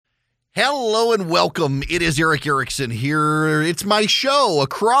Hello and welcome. It is Eric Erickson here. It's my show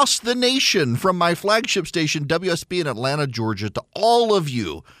across the nation from my flagship station, WSB in Atlanta, Georgia, to all of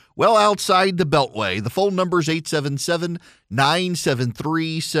you well outside the Beltway. The phone number is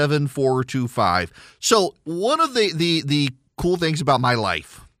 877-973-7425. So one of the cool things about my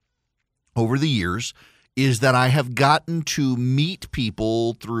life over the years is that I have gotten to meet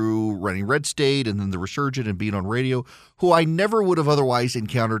people through running Red State and then the Resurgent and being on radio who I never would have otherwise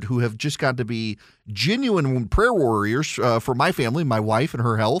encountered, who have just got to be genuine prayer warriors for my family, my wife and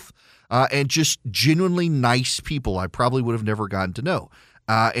her health, and just genuinely nice people I probably would have never gotten to know.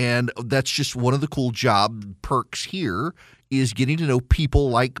 And that's just one of the cool job perks here is getting to know people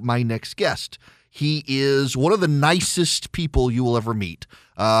like my next guest. He is one of the nicest people you will ever meet.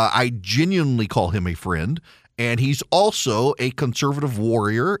 I genuinely call him a friend, and he's also a conservative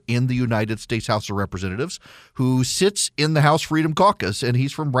warrior in the United States House of Representatives who sits in the House Freedom Caucus, and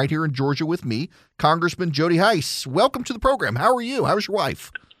he's from right here in Georgia with me, Congressman Jody Hice. Welcome to the program. How are you? How's your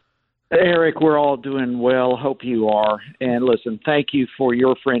wife? Eric, we're all doing well. Hope you are. And listen, thank you for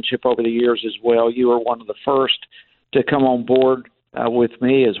your friendship over the years as well. You were one of the first to come on board with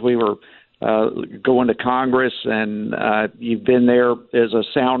me as we were going to Congress, and you've been there as a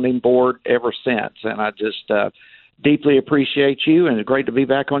sounding board ever since. And I just deeply appreciate you, and it's great to be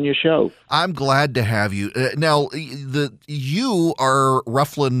back on your show. I'm glad to have you. Now, you are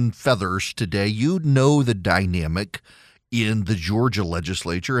ruffling feathers today. You know the dynamic in the Georgia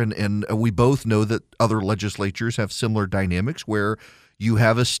legislature, and we both know that other legislatures have similar dynamics where you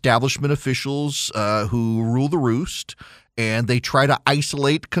have establishment officials who rule the roost, and they try to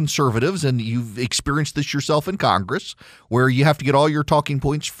isolate conservatives, and you've experienced this yourself in Congress, where you have to get all your talking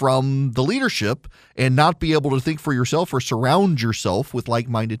points from the leadership and not be able to think for yourself or surround yourself with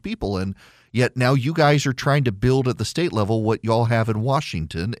like-minded people. And yet now you guys are trying to build at the state level what y'all have in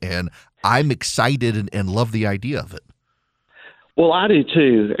Washington, and I'm excited and love the idea of it. Well, I do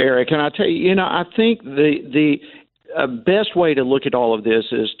too, Eric. And I tell you, I think the best way to look at all of this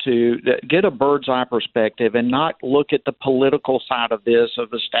is to get a bird's eye perspective and not look at the political side of this,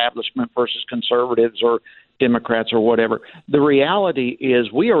 of establishment versus conservatives or Democrats or whatever. The reality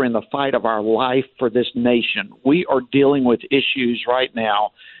is we are in the fight of our life for this nation. We are dealing with issues right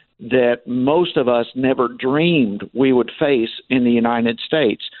now that most of us never dreamed we would face in the United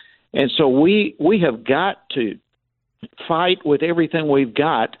States. And so we have got to fight with everything we've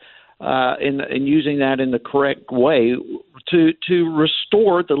got in using that in the correct way to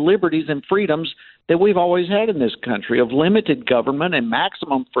restore the liberties and freedoms that we've always had in this country of limited government and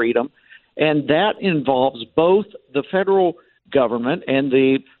maximum freedom. And that involves both the federal government and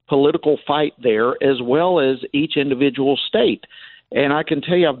the political fight there, as well as each individual state. And I can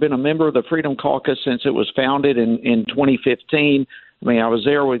tell you, I've been a member of the Freedom Caucus since it was founded in 2015. I mean, I was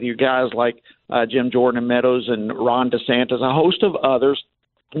there with you guys like Jim Jordan Meadows and Ron DeSantis, a host of others,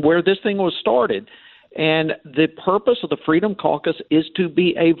 where this thing was started. And the purpose of the Freedom Caucus is to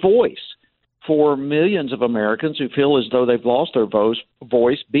be a voice for millions of Americans who feel as though they've lost their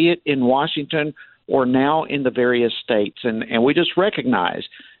voice, be it in Washington or now in the various states. And we just recognize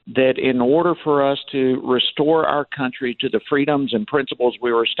that in order for us to restore our country to the freedoms and principles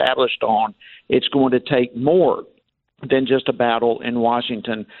we were established on, it's going to take more than just a battle in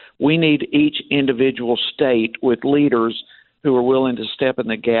Washington. We need each individual state with leaders who are willing to step in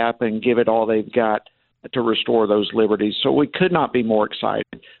the gap and give it all they've got to restore those liberties. So we could not be more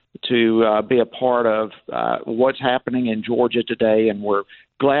excited to be a part of what's happening in Georgia today, and we're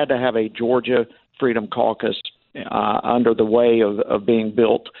glad to have a Georgia Freedom Caucus under the way of being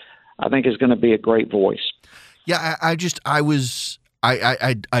built. I think is going to be a great voice. Yeah, I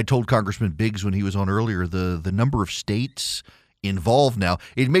told Congressman Biggs when he was on earlier the number of states involved now.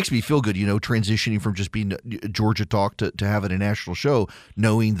 It makes me feel good, transitioning from just being Georgia Talk to having a national show,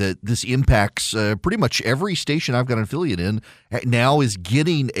 knowing that this impacts pretty much every station I've got an affiliate in now is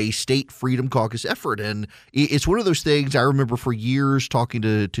getting a state Freedom Caucus effort. And it's one of those things I remember for years talking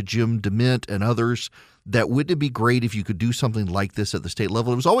to Jim DeMint and others that wouldn't it be great if you could do something like this at the state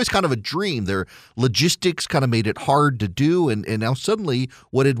level? It was always kind of a dream. Their logistics kind of made it hard to do. And now suddenly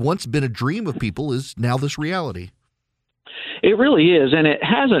what had once been a dream of people is now this reality. It really is, and it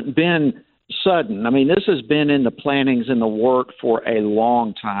hasn't been sudden. I mean, this has been in the plannings and the work for a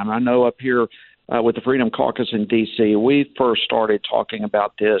long time. I know up here with the Freedom Caucus in D.C., we first started talking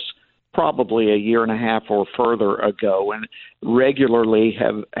about this probably a year and a half or further ago, and regularly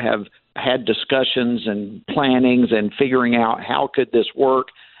have had discussions and plannings and figuring out how could this work.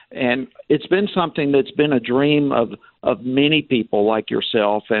 And it's been something that's been a dream of many people like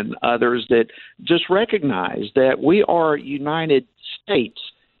yourself and others that just recognize that we are United States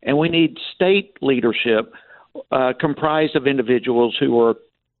and we need state leadership comprised of individuals who are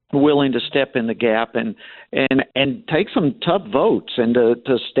willing to step in the gap and take some tough votes and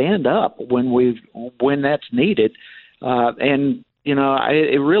to stand up when that's needed.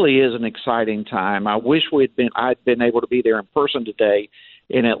 It really is an exciting time. I wish I'd been able to be there in person today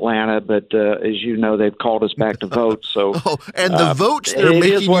in Atlanta, but as you know, they've called us back to vote. So, and the votes they're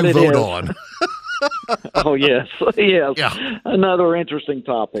making you vote on. Oh, yes. Yes. Yeah. Another interesting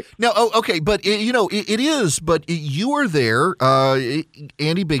topic. Now, okay, but, it is, but you are there.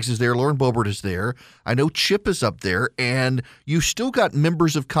 Andy Biggs is there. Lauren Boebert is there. I know Chip is up there. And you still got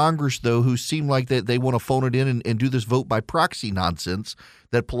members of Congress, though, who seem like they want to phone it in and do this vote by proxy nonsense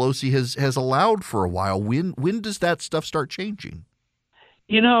that Pelosi has allowed for a while. When does that stuff start changing?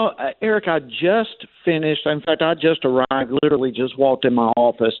 Eric, I just finished. In fact, I just arrived, literally just walked in my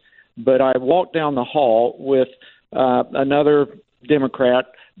office. But I walked down the hall with another Democrat,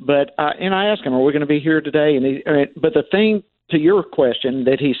 and I asked him, "Are we going to be here today?" But the thing to your question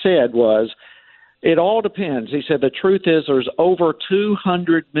that he said was, "It all depends." He said, "The truth is, there's over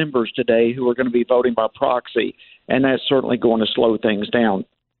 200 members today who are going to be voting by proxy, and that's certainly going to slow things down."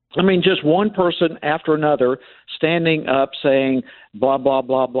 I mean, just one person after another standing up saying, blah, blah,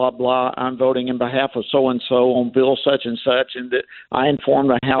 blah, blah, blah, I'm voting in behalf of so-and-so on bill such and such, and that I informed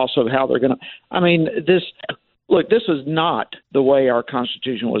the House of how they're going to – I mean, this is not the way our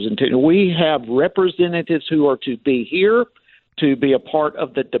Constitution was intended. We have representatives who are to be here, to be a part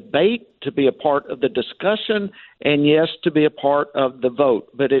of the debate, to be a part of the discussion, and, yes, to be a part of the vote.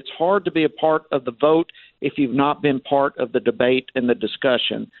 But it's hard to be a part of the vote if you've not been part of the debate and the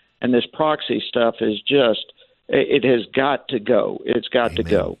discussion. And this proxy stuff is just – it has got to go. It's got to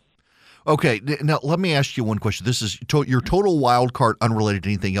go. Okay, now let me ask you one question. This is your total wild card, unrelated to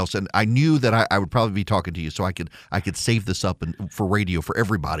anything else, and I knew that I would probably be talking to you, so I could save this up for radio for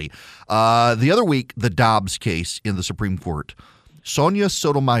everybody. The other week, the Dobbs case in the Supreme Court, Sonia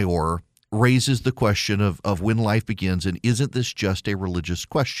Sotomayor raises the question of when life begins, and isn't this just a religious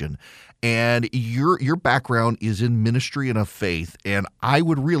question? And your background is in ministry and of faith, and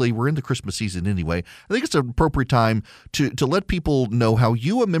we're in the Christmas season anyway. I think it's an appropriate time to let people know how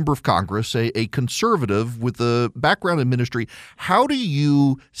you, a member of Congress, a conservative with a background in ministry, how do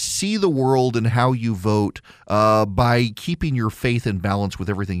you see the world and how you vote by keeping your faith in balance with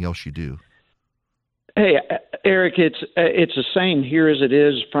everything else you do? Hey, Eric, it's the same here as it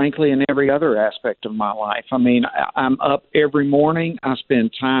is, frankly, in every other aspect of my life. I mean, I'm up every morning. I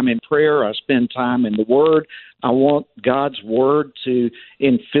spend time in prayer. I spend time in the Word. I want God's Word to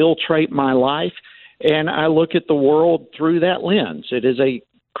infiltrate my life, and I look at the world through that lens. It is a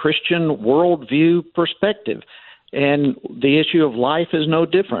Christian worldview perspective, and the issue of life is no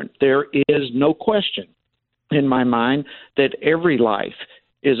different. There is no question in my mind that every life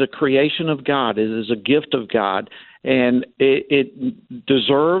is a creation of God. It is a gift of God, and it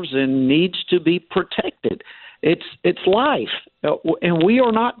deserves and needs to be protected. It's life, and we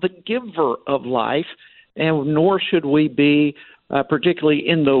are not the giver of life, and nor should we be, particularly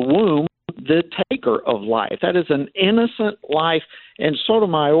in the womb, the taker of life. That is an innocent life. And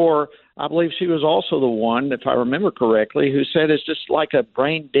Sotomayor, I believe she was also the one, if I remember correctly, who said it's just like a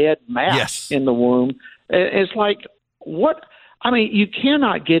brain-dead mouse in the womb. It's like, what? I mean, you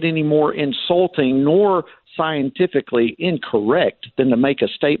cannot get any more insulting nor scientifically incorrect than to make a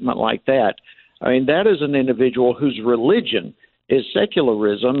statement like that. I mean, that is an individual whose religion is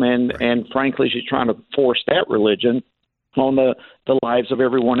secularism, and frankly, she's trying to force that religion on the lives of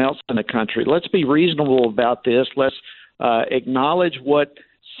everyone else in the country. Let's be reasonable about this. Let's acknowledge what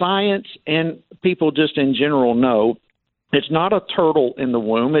science and people just in general know. It's not a turtle in the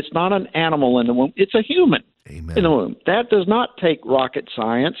womb. It's not an animal in the womb. It's a human. Amen. In the womb. That does not take rocket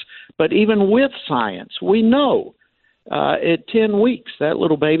science, but even with science, we know at 10 weeks that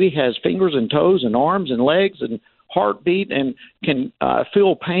little baby has fingers and toes and arms and legs and heartbeat and can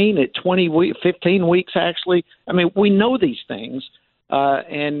feel pain at 15 weeks actually. I mean, we know these things,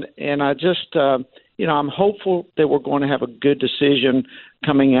 and I just I'm hopeful that we're going to have a good decision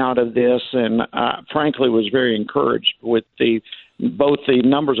coming out of this, and frankly was very encouraged with both the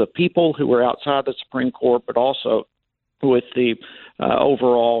numbers of people who were outside the Supreme Court, but also with the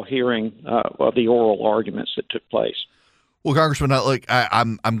overall hearing of the oral arguments that took place. Well, Congressman,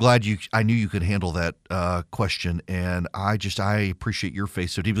 I'm glad I knew you could handle that question, and I appreciate your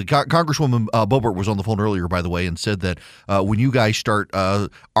faith so deeply. Congresswoman Boebert was on the phone earlier, by the way, and said that when you guys start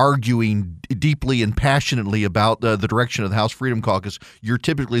arguing deeply and passionately about the direction of the House Freedom Caucus, you're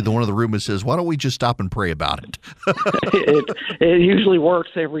typically the one in the room that says, "Why don't we just stop and pray about it?" It usually works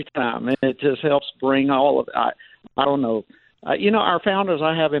every time, and it just helps bring all of I don't know. Our founders,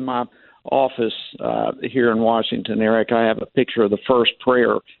 I have in my office here in Washington, Eric, I have a picture of the first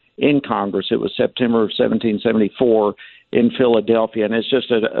prayer in Congress. It was September of 1774 in Philadelphia, and it's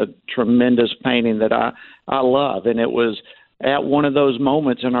just a tremendous painting that I love. And it was at one of those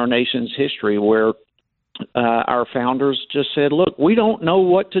moments in our nation's history where our founders just said, look, we don't know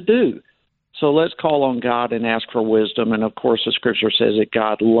what to do, so let's call on God and ask for wisdom. And, of course, the Scripture says that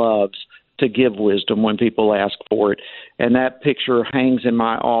God loves to give wisdom when people ask for it. And that picture hangs in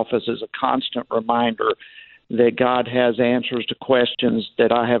my office as a constant reminder that God has answers to questions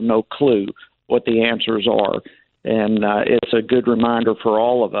that I have no clue what the answers are. And it's a good reminder for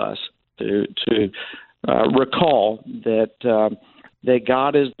all of us to recall that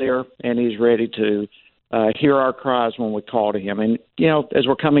God is there and He's ready to hear our cries when we call to Him. And, as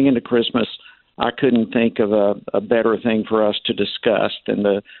we're coming into Christmas, I couldn't think of a better thing for us to discuss than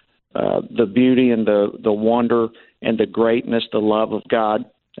the beauty and the wonder and the greatness, the love of God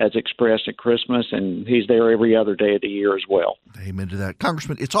as expressed at Christmas, and He's there every other day of the year as well. Amen to that.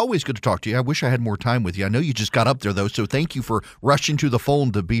 Congressman, it's always good to talk to you. I wish I had more time with you. I know you just got up there, though, so thank you for rushing to the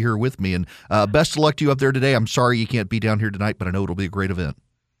phone to be here with me, and best of luck to you up there today. I'm sorry you can't be down here tonight, but I know it'll be a great event.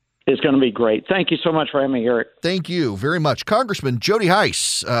 It's going to be great. Thank you so much for having me, Eric. Thank you very much. Congressman Jody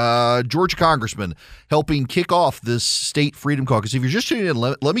Hice, Georgia Congressman, helping kick off this State Freedom Caucus. If you're just tuning in,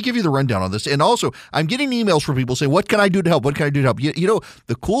 let me give you the rundown on this. And also, I'm getting emails from people saying, what can I do to help? What can I do to help? You know,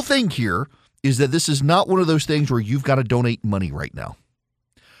 the cool thing here is that this is not one of those things where you've got to donate money right now.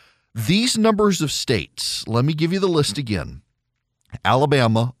 These numbers of states, let me give you the list again.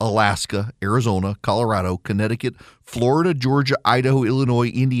 Alabama, Alaska, Arizona, Colorado, Connecticut, Florida, Georgia, Idaho, Illinois,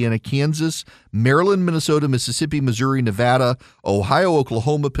 Indiana, Kansas, Maryland, Minnesota, Mississippi, Missouri, Nevada, Ohio,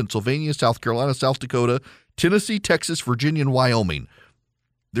 Oklahoma, Pennsylvania, South Carolina, South Dakota, Tennessee, Texas, Virginia, and Wyoming.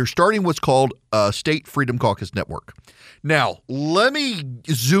 They're starting what's called a State Freedom Caucus Network. Now, let me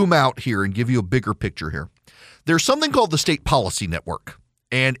zoom out here and give you a bigger picture here. There's something called the State Policy Network.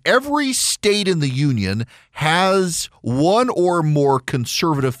 And every state in the union has one or more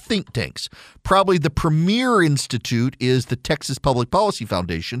conservative think tanks. Probably the premier institute is the Texas Public Policy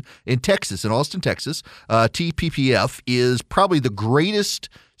Foundation in Texas, in Austin, Texas. TPPF is probably the greatest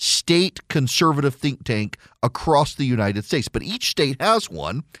state conservative think tank across the United States. But each state has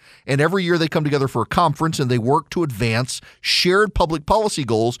one, and every year they come together for a conference and they work to advance shared public policy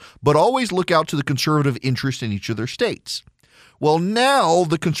goals, but always look out to the conservative interest in each of their states. Well, now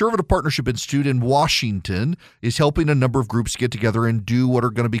the Conservative Partnership Institute in Washington is helping a number of groups get together and do what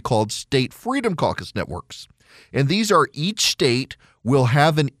are going to be called State Freedom Caucus networks. And these are, each state will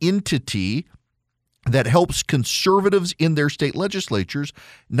have an entity that helps conservatives in their state legislatures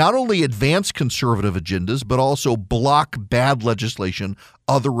not only advance conservative agendas, but also block bad legislation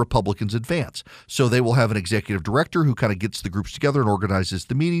other Republicans advance. So they will have an executive director who kind of gets the groups together and organizes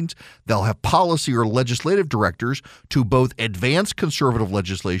the meetings. They'll have policy or legislative directors to both advance conservative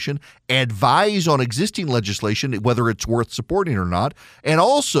legislation, advise on existing legislation, whether it's worth supporting or not, and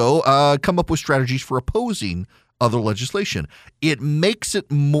also come up with strategies for opposing other legislation. It makes it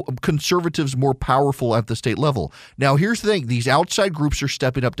conservatives more powerful at the state level. Now, here's the thing. These outside groups are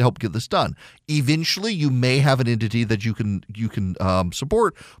stepping up to help get this done. Eventually, you may have an entity that you can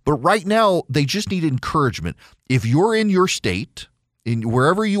support, but right now, they just need encouragement. If you're in your state, in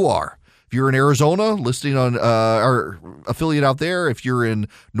wherever you are, if you're in Arizona, listening on our affiliate out there, if you're in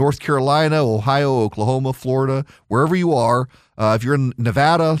North Carolina, Ohio, Oklahoma, Florida, wherever you are, if you're in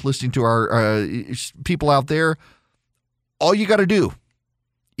Nevada, listening to our people out there, all you got to do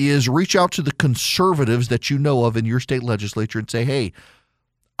is reach out to the conservatives that you know of in your state legislature and say, hey,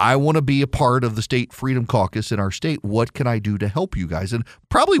 I want to be a part of the State Freedom Caucus in our state. What can I do to help you guys? And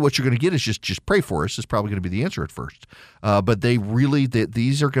probably what you're going to get is just pray for us is probably going to be the answer at first. But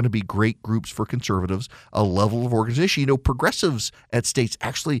these are going to be great groups for conservatives, a level of organization. You know, progressives at states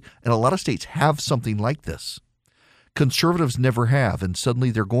actually, and a lot of states have something like this. Conservatives never have, and suddenly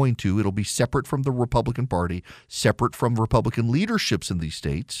they're going to. It'll be separate from the Republican Party, separate from Republican leaderships in these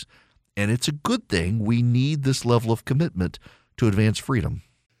states, and it's a good thing. We need this level of commitment to advance freedom.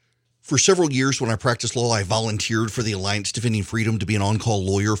 For several years when I practiced law, I volunteered for the Alliance Defending Freedom to be an on-call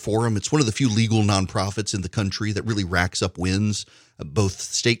lawyer for them. It's one of the few legal nonprofits in the country that really racks up wins, both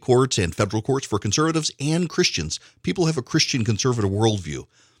state courts and federal courts for conservatives and Christians. People have a Christian conservative worldview.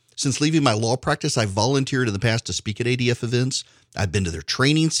 Since leaving my law practice, I've volunteered in the past to speak at ADF events, I've been to their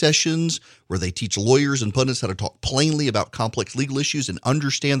training sessions where they teach lawyers and pundits how to talk plainly about complex legal issues and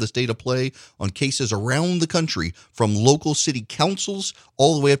understand the state of play on cases around the country, from local city councils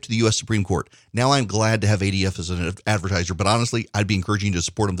all the way up to the U.S. Supreme Court. Now I'm glad to have ADF as an advertiser, but honestly, I'd be encouraging you to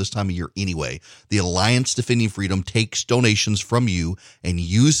support them this time of year anyway. The Alliance Defending Freedom takes donations from you and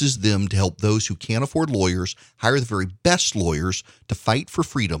uses them to help those who can't afford lawyers hire the very best lawyers to fight for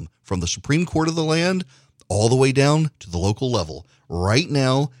freedom, from the Supreme Court of the land all the way down to the local level. Right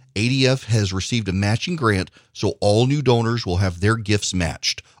now, ADF has received a matching grant, so all new donors will have their gifts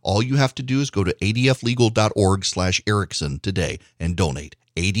matched. All you have to do is go to adflegal.org/Erickson today and donate.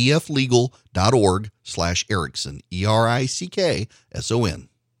 adflegal.org/Erickson, ERICKSON.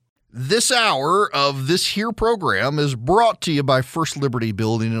 This hour of this here program is brought to you by First Liberty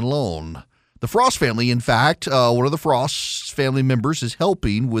Building and Loan. The Frost family, in fact, one of the Frost family members, is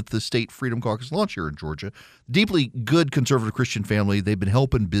helping with the State Freedom Caucus launch here in Georgia. Deeply good conservative Christian family. They've been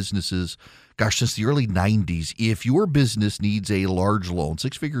helping businesses, since the early 90s. If your business needs a large loan,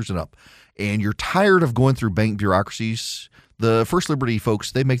 6 figures and up, and you're tired of going through bank bureaucracies, the First Liberty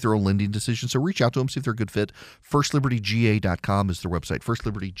folks, they make their own lending decisions, so reach out to them, see if they're a good fit. FirstLibertyGA.com is their website,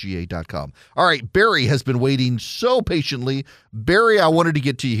 FirstLibertyGA.com. All right, Barry has been waiting so patiently. Barry, I wanted to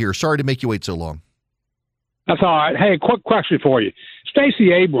get to you here. Sorry to make you wait so long. That's all right. Hey, quick question for you.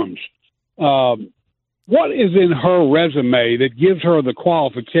 Stacey Abrams, what is in her resume that gives her the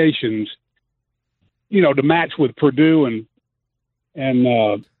qualifications, to match with Purdue and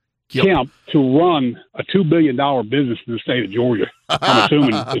Kemp to run a $2 billion business in the state of Georgia? I'm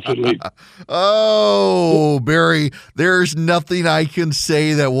assuming it's at least. Oh, Barry, there's nothing I can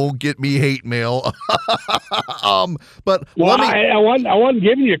say that won't get me hate mail. But I wasn't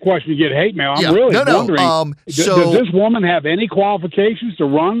giving you a question to get hate mail. I'm really wondering, does this woman have any qualifications to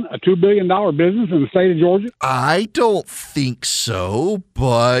run a $2 billion business in the state of Georgia? I don't think so,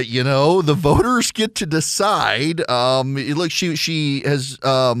 but the voters get to decide. Look, she's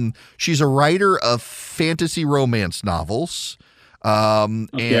a writer of fantasy romance novels. And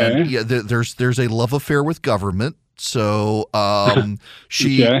there's a love affair with government. So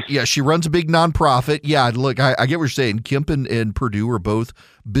she runs a big nonprofit. Yeah, look, I get what you're saying. Kemp and Purdue are both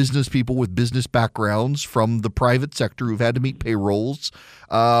business people with business backgrounds from the private sector who've had to meet payrolls.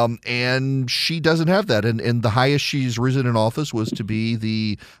 And she doesn't have that. And the highest she's risen in office was to be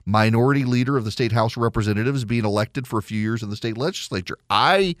the minority leader of the state House of Representatives, being elected for a few years in the state legislature.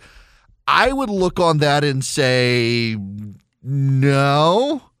 I would look on that and say,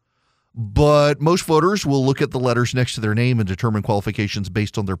 no, but most voters will look at the letters next to their name and determine qualifications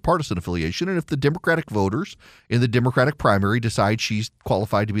based on their partisan affiliation. And if the Democratic voters in the Democratic primary decide she's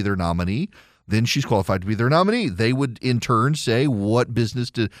qualified to be their nominee, then she's qualified to be their nominee. They would in turn say, what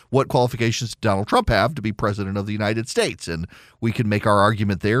qualifications did Donald Trump have to be president of the United States? And we can make our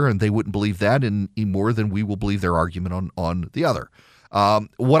argument there, and they wouldn't believe that any more than we will believe their argument on the other.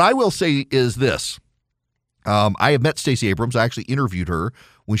 What I will say is this. I have met Stacey Abrams. I actually interviewed her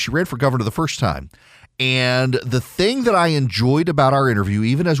when she ran for governor the first time. And the thing that I enjoyed about our interview,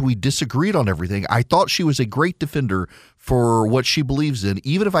 even as we disagreed on everything, I thought she was a great defender for what she believes in,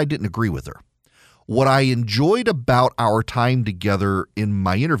 even if I didn't agree with her. What I enjoyed about our time together in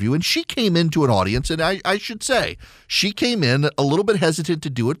my interview, and she came into an audience, and I should say, she came in a little bit hesitant to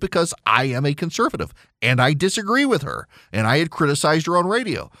do it because I am a conservative, and I disagree with her, and I had criticized her on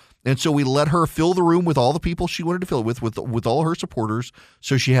radio. And so we let her fill the room with all the people she wanted to fill it with all her supporters.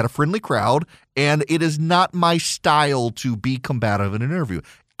 So she had a friendly crowd. And it is not my style to be combative in an interview.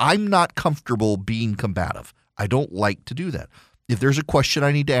 I'm not comfortable being combative. I don't like to do that. If there's a question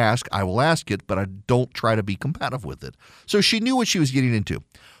I need to ask, I will ask it, but I don't try to be combative with it. So she knew what she was getting into.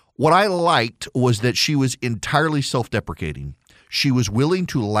 What I liked was that she was entirely self-deprecating. She was willing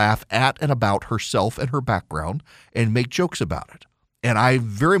to laugh at and about herself and her background and make jokes about it. And I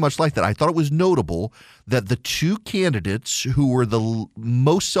very much like that. I thought it was notable that the two candidates who were the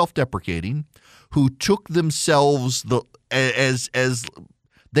most self-deprecating, who took themselves as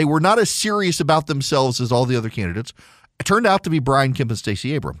they were not as serious about themselves as all the other candidates, it turned out to be Brian Kemp and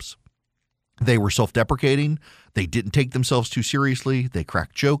Stacey Abrams. They were self-deprecating. They didn't take themselves too seriously. They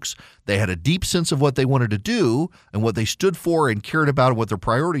cracked jokes. They had a deep sense of what they wanted to do and what they stood for and cared about and what their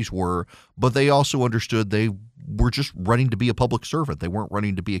priorities were, but they also understood they were just running to be a public servant. They weren't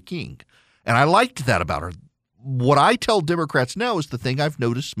running to be a king. And I liked that about her. What I tell Democrats now is the thing I've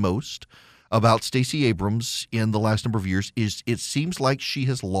noticed most about Stacey Abrams in the last number of years is it seems like she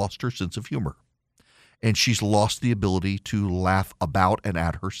has lost her sense of humor. And she's lost the ability to laugh about and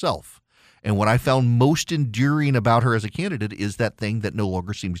at herself. And what I found most endearing about her as a candidate is that thing that no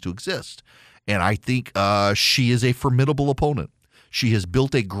longer seems to exist. And I think she is a formidable opponent. She has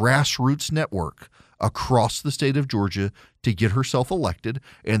built a grassroots network across the state of Georgia to get herself elected,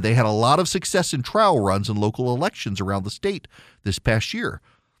 and they had a lot of success in trial runs in local elections around the state this past year.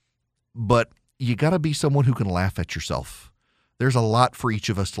 But you got to be someone who can laugh at yourself. There's a lot for each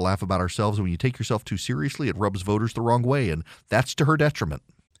of us to laugh about ourselves, and when you take yourself too seriously, it rubs voters the wrong way, and that's to her detriment.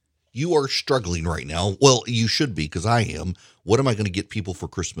 You are struggling right now. Well, you should be, because I am. What am I going to get people for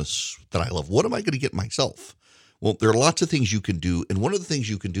Christmas that I love? What am I going to get myself? Well, there are lots of things you can do, and one of the things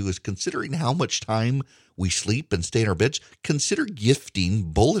you can do is, considering how much time we sleep and stay in our beds, consider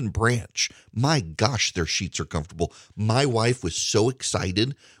gifting Bull and Branch. My gosh, their sheets are comfortable. My wife was so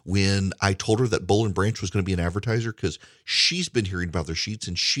excited when I told her that Bull and Branch was going to be an advertiser, because she's been hearing about their sheets,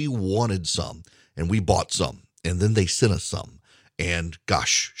 and she wanted some, and we bought some, and then they sent us some. And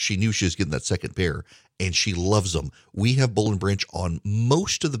gosh, she knew she was getting that second pair, and she loves them. We have Bull and Branch on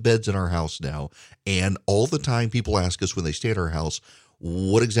most of the beds in our house now, and all the time people ask us when they stay at our house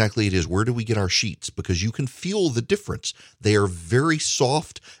what exactly it is. Where do we get our sheets? Because you can feel the difference. They are very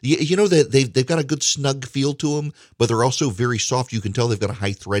soft. You know that they've got a good snug feel to them, but they're also very soft. You can tell they've got a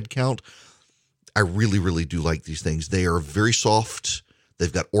high thread count. I really, really do like these things. They are very soft.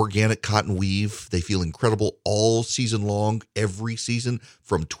 They've got organic cotton weave. They feel incredible all season long, every season,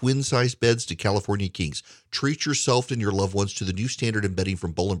 from twin-sized beds to California Kings. Treat yourself and your loved ones to the new standard in bedding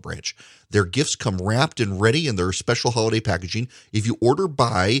from Bull and Branch. Their gifts come wrapped and ready in their special holiday packaging. If you order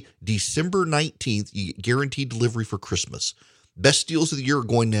by December 19th, you get guaranteed delivery for Christmas. Best deals of the year are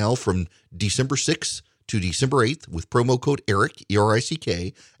going now from December 6th to December 8th with promo code ERICK,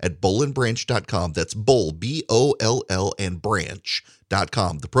 E-R-I-C-K, at bullandbranch.com. That's Bull, B-O-L-L, and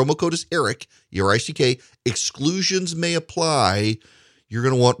branch.com. The promo code is ERICK, E-R-I-C-K. Exclusions may apply. You're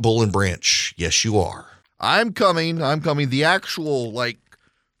going to want Bull and Branch. Yes, you are. I'm coming. The actual,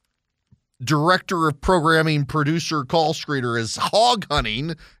 director of programming, producer, call screener is hog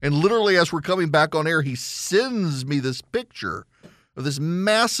hunting. And literally, as we're coming back on air, he sends me this picture of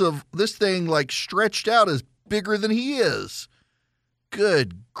this thing stretched out is bigger than he is.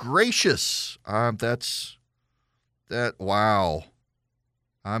 Good gracious. Wow.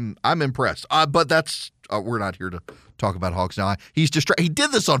 I'm impressed. But that's, we're not here to talk about hogs now. He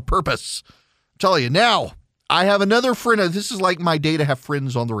did this on purpose. I'm telling you now, I have another friend. This is like my day to have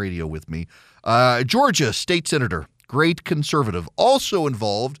friends on the radio with me. Georgia state senator, great conservative, also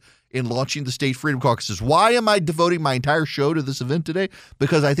involved in launching the state freedom caucuses. Why am I devoting my entire show to this event today?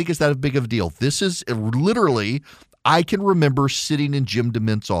 Because I think it's that big of a deal. This is literally, I can remember sitting in Jim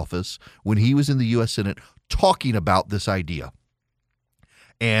DeMint's office when he was in the U.S. Senate talking about this idea.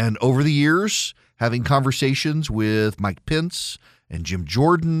 And over the years, having conversations with Mike Pence and Jim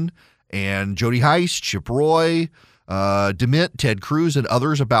Jordan and Jody Heiss, Chip Roy, DeMint, Ted Cruz, and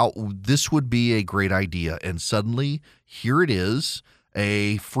others about this would be a great idea. And suddenly, here it is,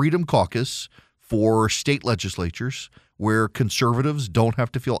 a freedom caucus for state legislatures where conservatives don't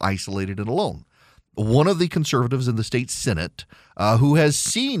have to feel isolated and alone. One of the conservatives in the state Senate who has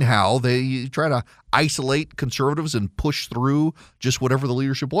seen how they try to isolate conservatives and push through just whatever the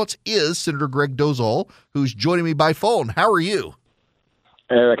leadership wants is Senator Greg Dozal, who's joining me by phone. How are you?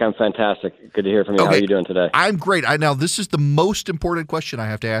 Eric, I'm fantastic. Good to hear from you. Okay. How are you doing today? I'm great. Now, this is the most important question I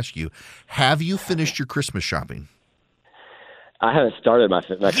have to ask you. Have you finished your Christmas shopping? I haven't started my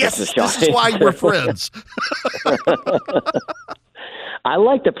Christmas shopping. This is why we're friends. I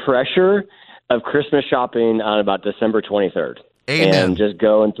like the pressure of Christmas shopping on about December 23rd. Amen. And just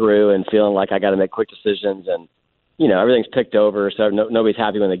going through and feeling like I got to make quick decisions, and everything's picked over, so nobody's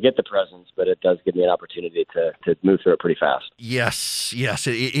happy when they get the presents, but it does give me an opportunity to move through it pretty fast. Yes.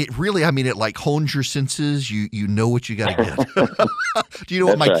 It really, it hones your senses. You know what you got to get. Do you know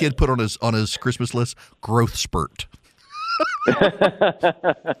what my kid put on his Christmas list? Growth spurt.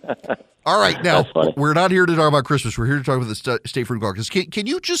 All right, now, we're not here to talk about Christmas. We're here to talk about the State Freedom Caucus. Can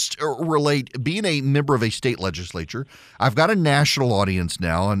you just relate, being a member of a state legislature, I've got a national audience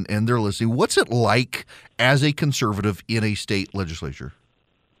now, and they're listening. What's it like as a conservative in a state legislature?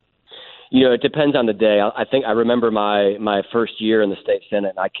 It depends on the day. I think I remember my first year in the state Senate,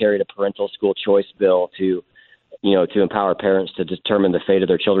 and I carried a parental school choice bill to empower parents to determine the fate of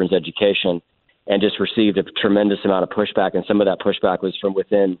their children's education, and just received a tremendous amount of pushback. And some of that pushback was from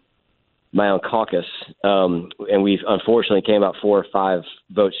within my own caucus. And we unfortunately came out 4 or 5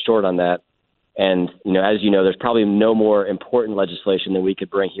 votes short on that. And, as you know, there's probably no more important legislation that we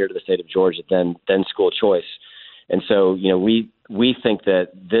could bring here to the state of Georgia than school choice. And so, we think that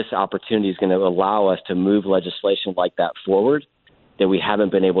this opportunity is going to allow us to move legislation like that forward that we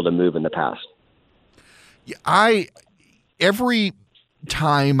haven't been able to move in the past. Every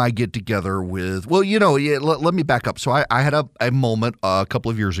time I get together with, well, let me back up. So I had a moment a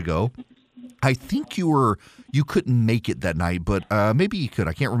couple of years ago. I think you couldn't make it that night, but maybe you could.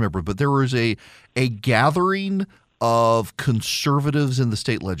 I can't remember. But there was a gathering of conservatives in the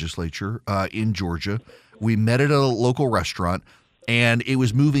state legislature in Georgia. We met at a local restaurant, and it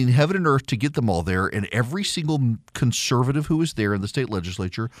was moving heaven and earth to get them all there. And every single conservative who was there in the state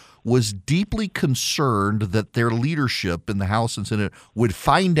legislature was deeply concerned that their leadership in the House and Senate would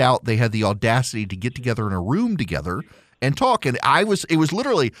find out they had the audacity to get together in a room together and talk. And it was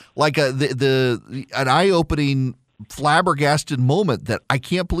literally like an eye-opening, flabbergasted moment that I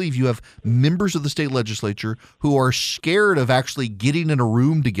can't believe you have members of the state legislature who are scared of actually getting in a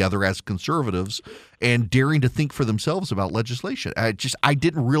room together as conservatives and daring to think for themselves about legislation. I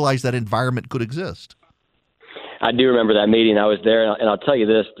didn't realize that environment could exist. I do remember that meeting. I was there, and I'll tell you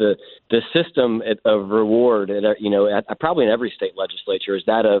this: the system of reward, probably in every state legislature, is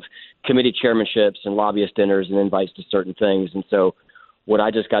that of committee chairmanships and lobbyist dinners and invites to certain things. And so, what I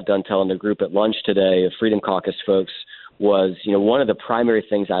just got done telling the group at lunch today, of Freedom Caucus folks, was one of the primary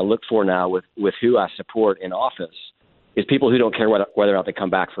things I look for now with who I support in office is people who don't care whether or not they come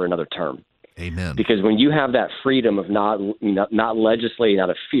back for another term. Amen. Because when you have that freedom of not legislating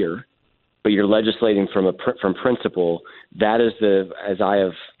out of fear, but you're legislating from principle, that is as I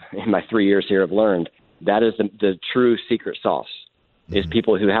have in my 3 years here have learned, that is the true secret sauce. Is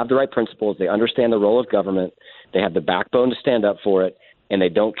people who have the right principles, they understand the role of government, they have the backbone to stand up for it, and they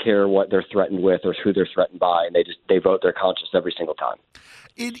don't care what they're threatened with or who they're threatened by, and they vote their conscience every single time.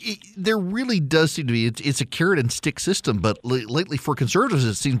 There really does seem to be it's a carrot and stick system, but lately for conservatives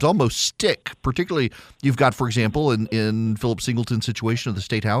it seems almost stick. Particularly, you've got, for example, in Philip Singleton's situation of the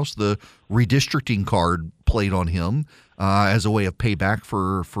state house, the redistricting card played on him as a way of payback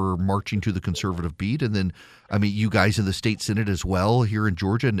for marching to the conservative beat, and then you guys in the state senate as well here in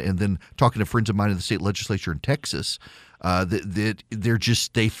Georgia, and then talking to friends of mine in the state legislature in Texas. That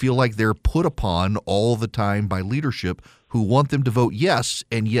they feel like they're put upon all the time by leadership who want them to vote yes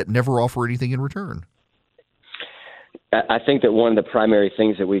and yet never offer anything in return. I think that one of the primary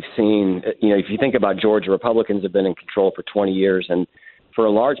things that we've seen, if you think about Georgia, Republicans have been in control for 20 years, and for a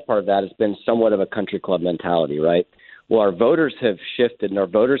large part of that has been somewhat of a country club mentality, right? Well, our voters have shifted, and our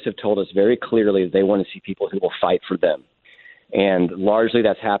voters have told us very clearly that they want to see people who will fight for them. And largely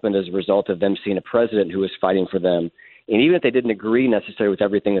that's happened as a result of them seeing a president who is fighting for them. And even if they didn't agree necessarily with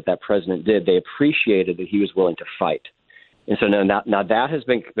everything that president did, they appreciated that he was willing to fight. And so now that has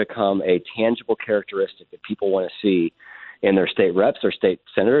become a tangible characteristic that people want to see in their state reps, their state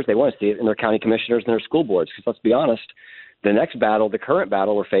senators. They want to see it in their county commissioners and their school boards. Because let's be honest, the current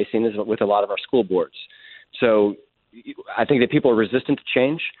battle we're facing is with a lot of our school boards. So I think that people are resistant to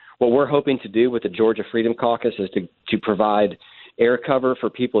change. What we're hoping to do with the Georgia Freedom Caucus is to provide air cover for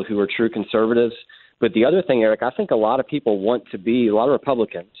people who are true conservatives. But the other thing, Eric, I think a lot of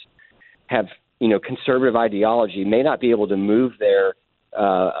Republicans have, conservative ideology, may not be able to move there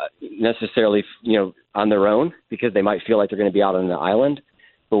necessarily, on their own because they might feel like they're going to be out on an island.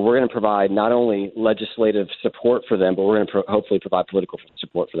 But we're going to provide not only legislative support for them, but we're going to hopefully provide political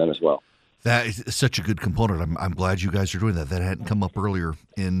support for them as well. That is such a good component. I'm glad you guys are doing that. That hadn't come up earlier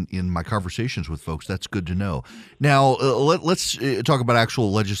in my conversations with folks. That's good to know. Now, let's talk about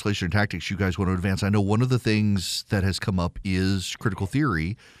actual legislation and tactics you guys want to advance. I know one of the things that has come up is critical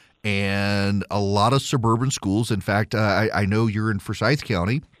theory and a lot of suburban schools. In fact, I know you're in Forsyth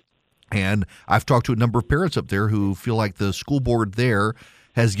County, and I've talked to a number of parents up there who feel like the school board there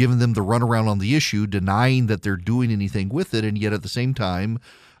has given them the runaround on the issue, denying that they're doing anything with it, and yet at the same time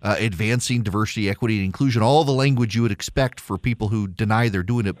advancing diversity, equity, and inclusion, all the language you would expect for people who deny they're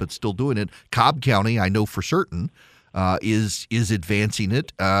doing it but still doing it. Cobb County, I know for certain, is advancing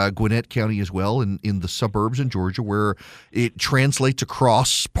it. Gwinnett County as well in the suburbs in Georgia, where it translates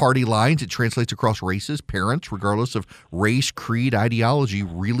across party lines, it translates across races. Parents, regardless of race, creed, ideology,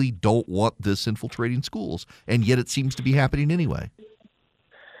 really don't want this infiltrating schools, and yet it seems to be happening anyway.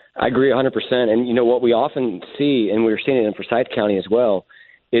 I agree 100%. And, what we often see, and we're seeing it in Forsyth County as well,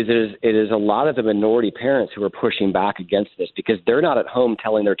 it is a lot of the minority parents who are pushing back against this because they're not at home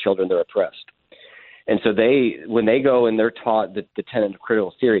telling their children they're oppressed. And so when they go and they're taught the tenet of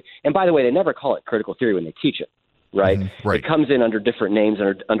critical theory, and by the way, they never call it critical theory when they teach it, right? Mm-hmm, right. It comes in under different names,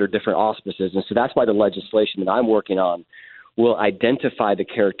 under different auspices. And so that's why the legislation that I'm working on will identify the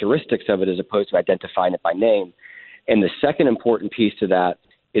characteristics of it as opposed to identifying it by name. And the second important piece to that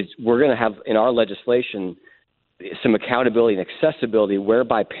is we're going to have in our legislation some accountability and accessibility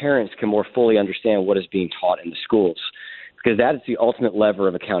whereby parents can more fully understand what is being taught in the schools, because that is the ultimate lever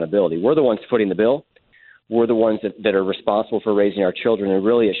of accountability. We're the ones footing the bill, we're the ones that are responsible for raising our children, and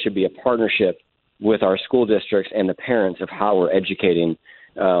really it should be a partnership with our school districts and the parents of how we're educating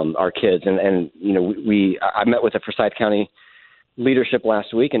our kids. And I met with the Forsyth County leadership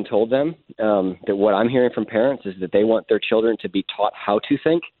last week and told them that what I'm hearing from parents is that they want their children to be taught how to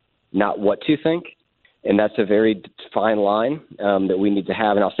think, not what to think. And that's a very fine line that we need to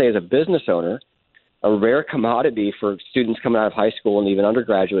have. And I'll say, as a business owner, a rare commodity for students coming out of high school and even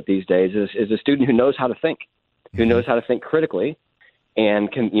undergraduate these days is a student who knows how to think, who knows how to think critically,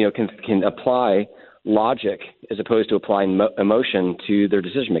 and can apply logic as opposed to applying emotion to their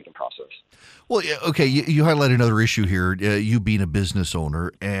decision-making process. Well, okay, you highlight another issue here, you being a business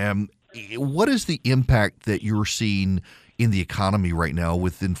owner. What is the impact that you're seeing in the economy right now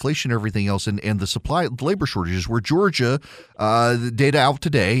with inflation and everything else, and the labor shortages, where Georgia, the data out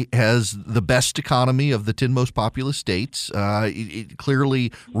today, has the best economy of the 10 most populous states. It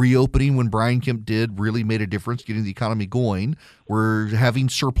clearly, reopening when Brian Kemp did really made a difference getting the economy going. We're having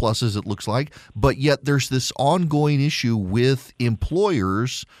surpluses, it looks like, but yet there's this ongoing issue with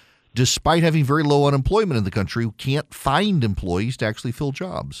employers, despite having very low unemployment in the country, who can't find employees to actually fill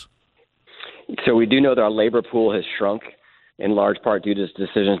jobs. So we do know that our labor pool has shrunk, in large part due to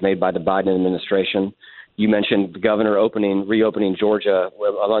decisions made by the Biden administration. You mentioned the governor reopening Georgia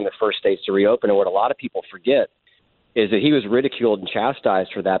among the first states to reopen. And what a lot of people forget is that he was ridiculed and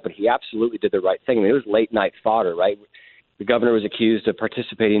chastised for that, but he absolutely did the right thing. I mean, it was late night fodder, right? The governor was accused of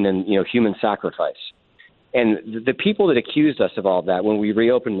participating in, human sacrifice. And the people that accused us of all of that when we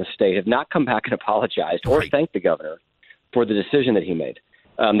reopened the state have not come back and apologized or thanked the governor for the decision that he made.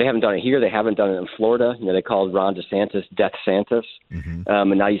 They haven't done it here. They haven't done it in Florida. They called Ron DeSantis Death Santis.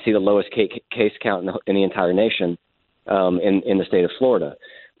 And now you see the lowest case count in the entire nation in the state of Florida.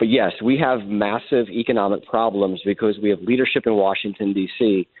 But yes, we have massive economic problems because we have leadership in Washington,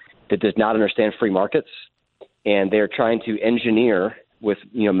 D.C. that does not understand free markets. And they're trying to engineer with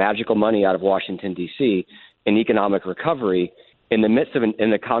magical money out of Washington, D.C. an economic recovery in the midst of an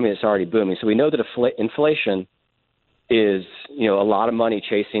economy that's already booming. So we know that inflation is a lot of money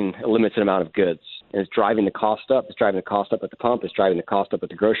chasing a limited amount of goods, and it's driving the cost up. It's driving the cost up at the pump. It's driving the cost up at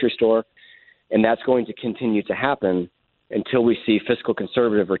the grocery store, and that's going to continue to happen until we see fiscal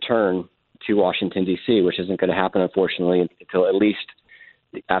conservative return to Washington, D.C., which isn't going to happen, unfortunately, until at least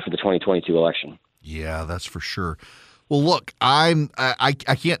after the 2022 election. Yeah, that's for sure. Well, look, I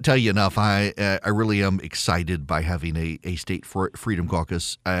can't tell you enough. I really am excited by having a state freedom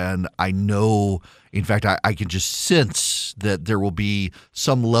caucus, and I know, in fact, I can just sense that there will be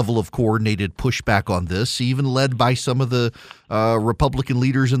some level of coordinated pushback on this, even led by some of the Republican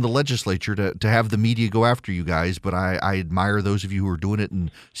leaders in the legislature to have the media go after you guys. But I admire those of you who are doing it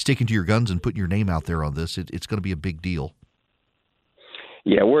and sticking to your guns and putting your name out there on this. It's going to be a big deal.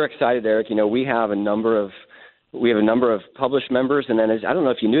 Yeah, we're excited, Eric. We have a number of published members, and then I don't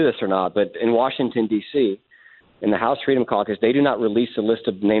know if you knew this or not, but in Washington, D.C., in the House Freedom Caucus, they do not release a list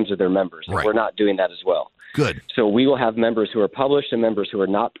of names of their members. Right. We're not doing that as well. Good. So we will have members who are published and members who are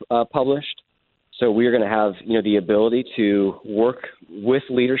not published. So we are going to have the ability to work with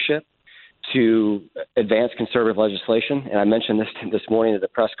leadership to advance conservative legislation. And I mentioned this morning at the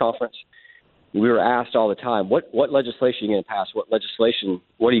press conference. We were asked all the time, what legislation are you going to pass? What are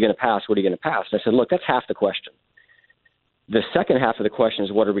you going to pass? What are you going to pass? And I said, look, that's half the question. The second half of the question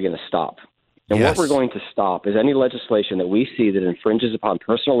is, what are we going to stop? And Yes. What we're going to stop is any legislation that we see that infringes upon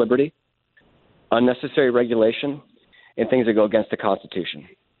personal liberty, unnecessary regulation, and things that go against the Constitution.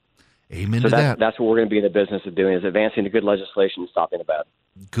 Amen so to that. That's what we're going to be in the business of doing, is advancing the good legislation and stopping the bad.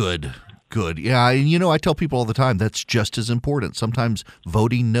 Good. Yeah, and I tell people all the time, that's just as important. Sometimes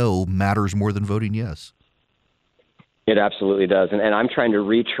voting no matters more than voting yes. It absolutely does. And I'm trying to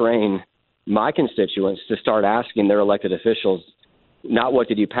retrain my constituents to start asking their elected officials, not what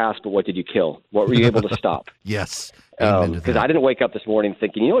did you pass, but what did you kill? What were you able to stop? Yes. Because I didn't wake up this morning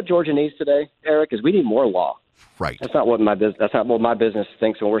thinking, what Georgia needs today, Eric, is we need more law. Right. That's not what my business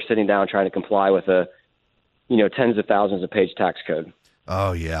thinks when we're sitting down trying to comply with a tens of thousands of page tax code.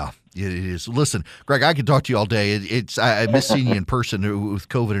 Oh, yeah, it is. Listen, Greg, I could talk to you all day. I miss seeing you in person with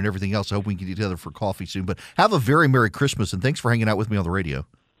COVID and everything else. I hope we can get together for coffee soon. But have a very Merry Christmas, and thanks for hanging out with me on the radio.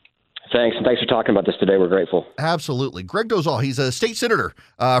 Thanks, and thanks for talking about this today. We're grateful. Absolutely. Greg Dozal, he's a state senator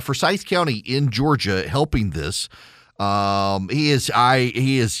for Forsyth County in Georgia, helping this. He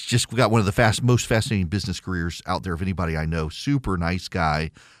is just got one of the most fascinating business careers out there of anybody I know. Super nice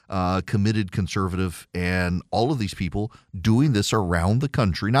guy, committed conservative, and all of these people doing this around the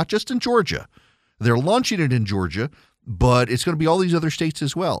country, not just in Georgia. They're launching it in Georgia, but it's going to be all these other states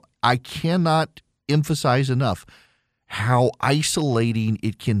as well. I cannot emphasize enough how isolating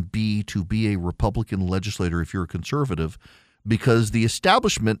it can be to be a Republican legislator if you're a conservative, because the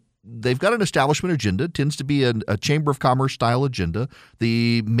establishment, they've got an establishment agenda. It tends to be a Chamber of Commerce style agenda,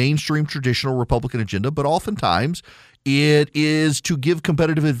 the mainstream traditional Republican agenda, but oftentimes it is to give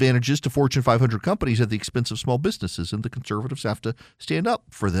competitive advantages to Fortune 500 companies at the expense of small businesses, and the conservatives have to stand up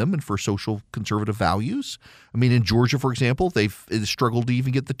for them and for social conservative values. I mean, in Georgia, for example, they've struggled to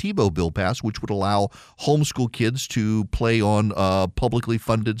even get the Tebow bill passed, which would allow homeschool kids to play on publicly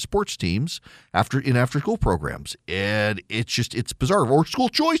funded sports teams in after-school programs. And it's bizarre. Or school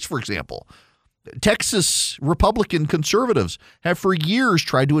choice, for example. Texas Republican conservatives have for years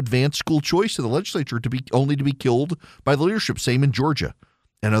tried to advance school choice in the legislature only to be killed by the leadership. Same in Georgia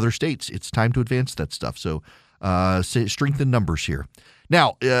and other states. It's time to advance that stuff. So strengthen numbers here.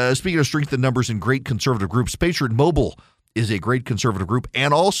 Now, speaking of strengthen numbers in great conservative groups, Patriot Mobile is a great conservative group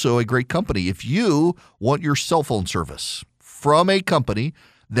and also a great company. If you want your cell phone service from a company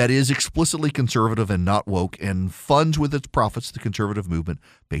that is explicitly conservative and not woke and funds with its profits the conservative movement,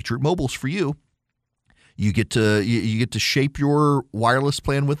 Patriot Mobile's for you. You get to shape your wireless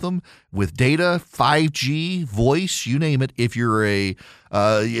plan with them, with data, 5G, voice, you name it. If you're a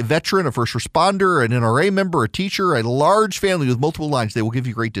veteran, a first responder, an NRA member, a teacher, a large family with multiple lines, they will give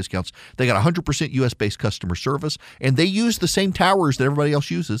you great discounts. They got 100% U.S.-based customer service, and they use the same towers that everybody else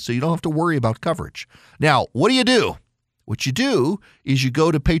uses, so you don't have to worry about coverage. Now, what do? What you do is you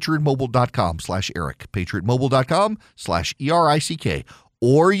go to patriotmobile.com/Eric, patriotmobile.com/ERICK,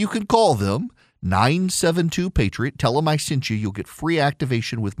 or you can call them 972-PATRIOT. Tell them I sent you. You'll get free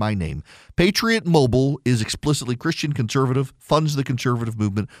activation with my name. Patriot Mobile is explicitly Christian conservative, funds the conservative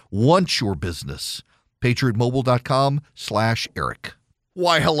movement, wants your business. patriotmobile.com/Eric.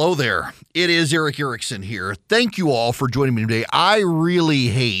 Why, hello there. It is Eric Erickson here. Thank you all for joining me today. I really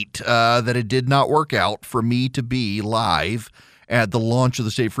hate that it did not work out for me to be live at the launch of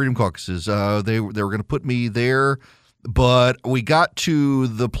the State Freedom Caucuses. They were going to put me there, but we got to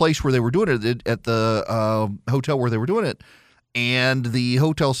the place where they were doing it, at the hotel where they were doing it, and the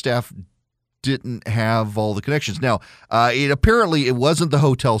hotel staff didn't have all the connections. Now, it wasn't the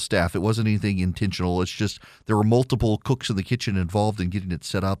hotel staff. It wasn't anything intentional. It's just there were multiple cooks in the kitchen involved in getting it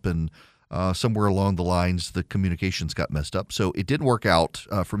set up, and somewhere along the lines, the communications got messed up. So it didn't work out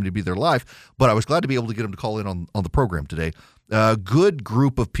for me to be there live, but I was glad to be able to get them to call in on the program today. Good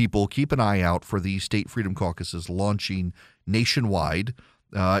group of people. Keep an eye out for the State Freedom Caucuses launching nationwide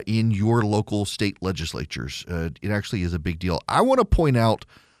in your local state legislatures. It actually is a big deal. I want to point out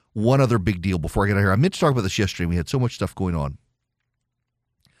one other big deal before I get out here. I meant to talk about this yesterday. We had so much stuff going on.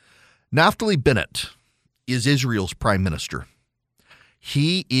 Naftali Bennett is Israel's prime minister.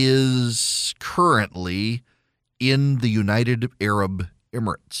 He is currently in the United Arab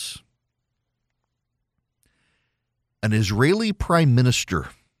Emirates. An Israeli prime minister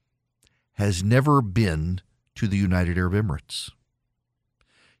has never been to the United Arab Emirates.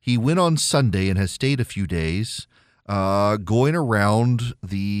 He went on Sunday and has stayed a few days going around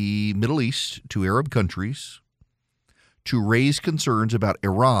the Middle East to Arab countries to raise concerns about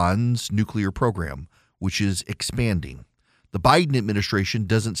Iran's nuclear program, which is expanding. The Biden administration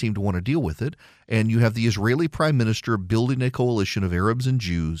doesn't seem to want to deal with it, and you have the Israeli prime minister building a coalition of Arabs and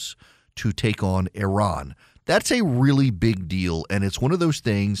Jews to take on Iran. That's a really big deal, and it's one of those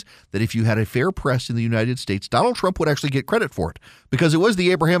things that if you had a fair press in the United States, Donald Trump would actually get credit for it, because it was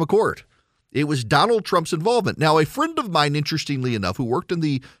the Abraham Accord. It was Donald Trump's involvement. Now, a friend of mine, interestingly enough, who worked in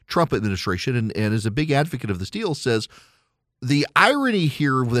the Trump administration and is a big advocate of this deal, says the irony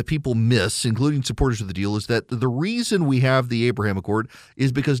here that people miss, including supporters of the deal, is that the reason we have the Abraham Accord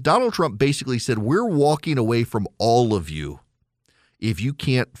is because Donald Trump basically said, we're walking away from all of you if you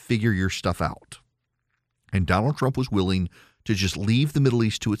can't figure your stuff out. And Donald Trump was willing to just leave the Middle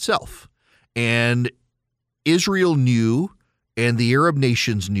East to itself. And Israel knew, and the Arab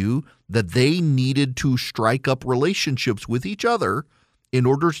nations knew, that they needed to strike up relationships with each other in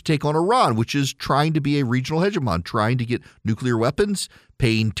order to take on Iran, which is trying to be a regional hegemon, trying to get nuclear weapons,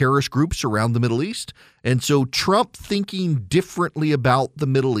 paying terrorist groups around the Middle East. And so Trump thinking differently about the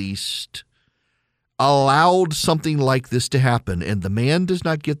Middle East allowed something like this to happen, and the man does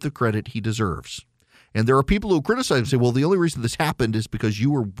not get the credit he deserves. And there are people who criticize and say, well, the only reason this happened is because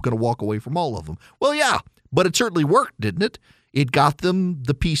you were going to walk away from all of them. Well, yeah, but it certainly worked, didn't it? It got them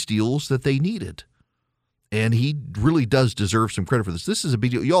the peace deals that they needed. And he really does deserve some credit for this. This is a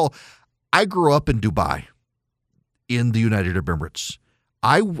big deal. Y'all, I grew up in Dubai, in the United Arab Emirates.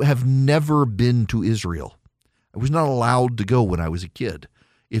 I have never been to Israel. I was not allowed to go when I was a kid.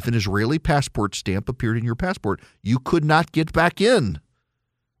 If an Israeli passport stamp appeared in your passport, you could not get back in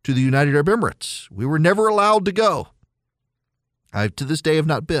to the United Arab Emirates. We were never allowed to go. I, to this day, have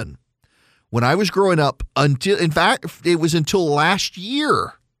not been. When I was growing up, in fact, it was until last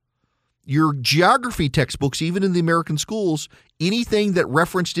year, your geography textbooks, even in the American schools, anything that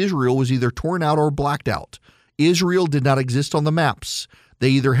referenced Israel was either torn out or blacked out. Israel did not exist on the maps. They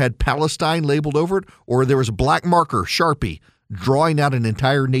either had Palestine labeled over it, or there was a black marker, Sharpie, drawing out an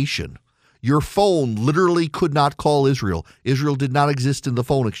entire nation. Your phone literally could not call Israel. Israel did not exist in the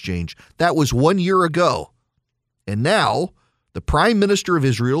phone exchange. That was 1 year ago. And now, the Prime Minister of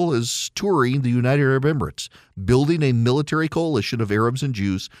Israel is touring the United Arab Emirates, building a military coalition of Arabs and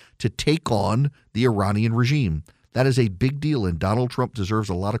Jews to take on the Iranian regime. That is a big deal, and Donald Trump deserves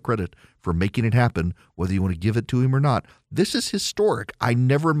a lot of credit for making it happen, whether you want to give it to him or not. This is historic. I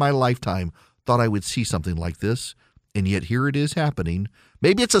never in my lifetime thought I would see something like this, and yet here it is happening.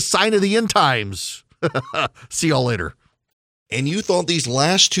 Maybe it's a sign of the end times. See y'all later. And you thought these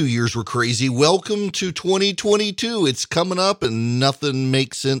last 2 years were crazy. Welcome to 2022. It's coming up and nothing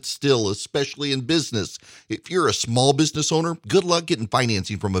makes sense still, especially in business. If you're a small business owner, good luck getting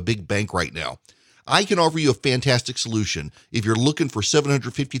financing from a big bank right now. I can offer you a fantastic solution if you're looking for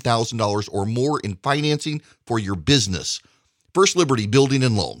 $750,000 or more in financing for your business. First Liberty Building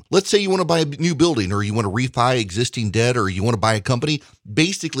and Loan. Let's say you want to buy a new building, or you want to refi existing debt, or you want to buy a company.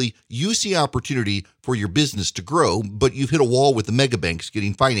 Basically, you see opportunity for your business to grow, but you've hit a wall with the mega banks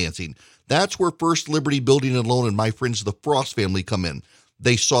getting financing. That's where First Liberty Building and Loan and my friends the Frost family come in.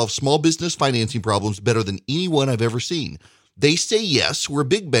 They solve small business financing problems better than anyone I've ever seen. They say yes, where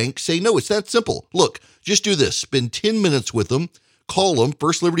big banks say no. It's that simple. Look, just do this. Spend 10 minutes with them. Call them,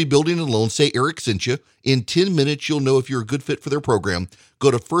 First Liberty Building and Loan. Say Eric sent you. In 10 minutes, you'll know if you're a good fit for their program.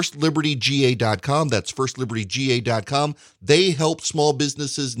 Go to firstlibertyga.com. That's firstlibertyga.com. They help small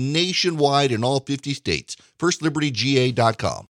businesses nationwide in all 50 states. firstlibertyga.com.